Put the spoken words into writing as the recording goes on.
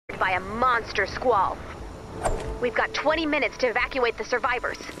by a monster squall. We've got 20 minutes to evacuate the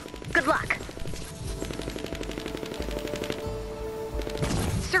survivors. Good luck.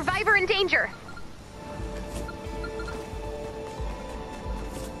 Survivor in danger.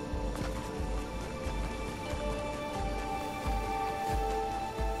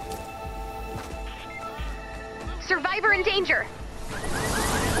 Survivor in danger.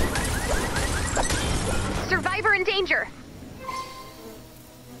 Survivor in danger.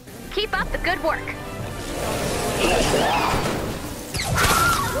 Keep up the good work.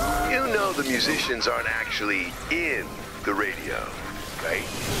 You know the musicians aren't actually in the radio, right?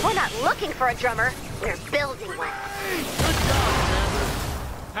 We're not looking for a drummer. We're building one. Good job, Sanders.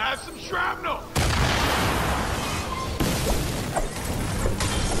 Have some shrapnel.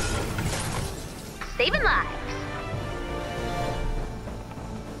 Saving lives.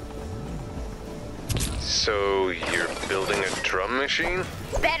 So you're building a drum machine?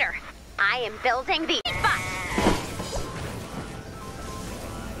 Better. I am building the bot.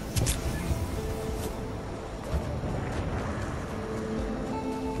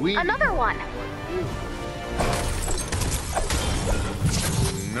 Another one.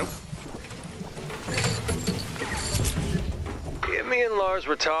 Nope. Yeah, me and Lars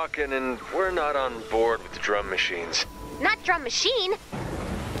were talking, and we're not on board with the drum machines. Not drum machine.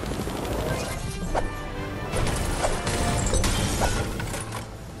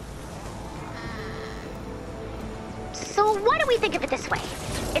 So why don't we think of it this way?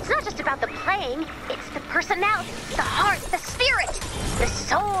 It's not just about the playing, it's the personality, the heart, the spirit, the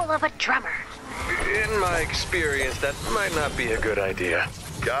soul of a drummer. In my experience, that might not be a good idea.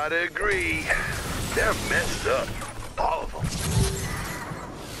 Gotta agree. They're messed up. All of them.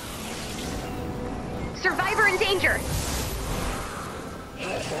 Survivor in danger.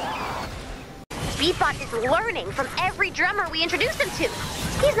 Beatbot is learning from every drummer we introduce him to.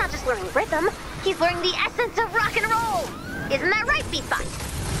 He's not just learning rhythm, he's learning the essence of rock and roll. Isn't that right, Beatbot?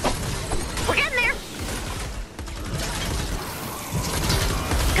 We're getting there.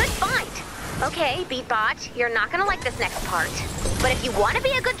 Good find. Okay, Beatbot, you're not gonna like this next part. But if you want to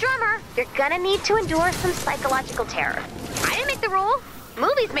be a good drummer, you're gonna need to endure some psychological terror. I didn't make the rule.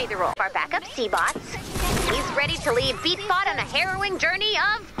 Movies made the rule. Our backup C-Bots. He's ready to lead Beatbot on a harrowing journey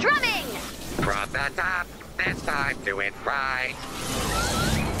of drumming. From the top, this time do it right.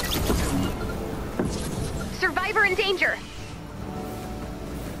 Survivor in danger.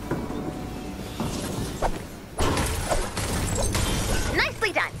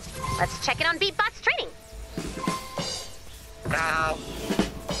 Nicely done. Let's check in on Beatbot's training. Now,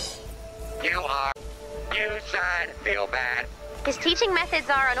 you should feel bad. His teaching methods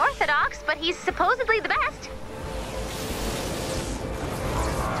are unorthodox, but he's supposedly the best.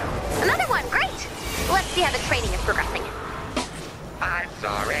 Another one, great! Let's see how the training is progressing. I'm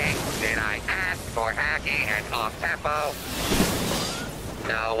sorry. Did I ask for hacky and off-tempo?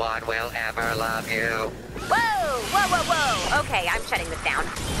 No one will ever love you. Whoa, whoa, whoa, whoa. Okay, I'm shutting this down.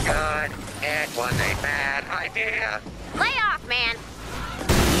 Good. It was a bad idea. Lay off, man.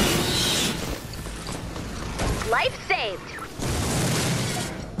 Life saved.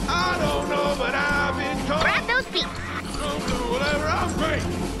 I don't know, but I've been told. Grab those beats. I'll do whatever, I'm great.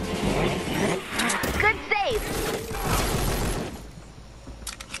 Good save.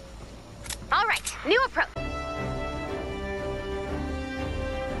 All right, new approach.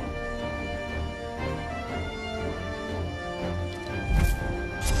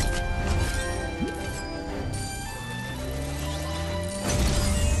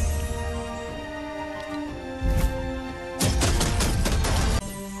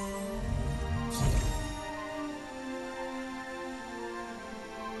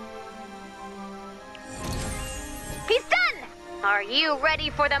 He's done! Are you ready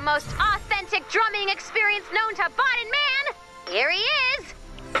for the most authentic drumming experience known to bot and man? Here he is!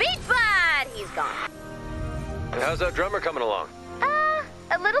 Beatbot! He's gone. How's that drummer coming along?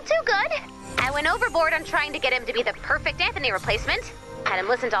 A little too good. I went overboard on trying to get him to be the perfect Anthony replacement. Had him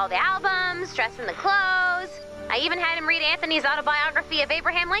listen to all the albums, dress in the clothes. I even had him read Anthony's autobiography of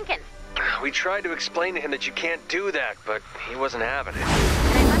Abraham Lincoln. We tried to explain to him that you can't do that, but he wasn't having it.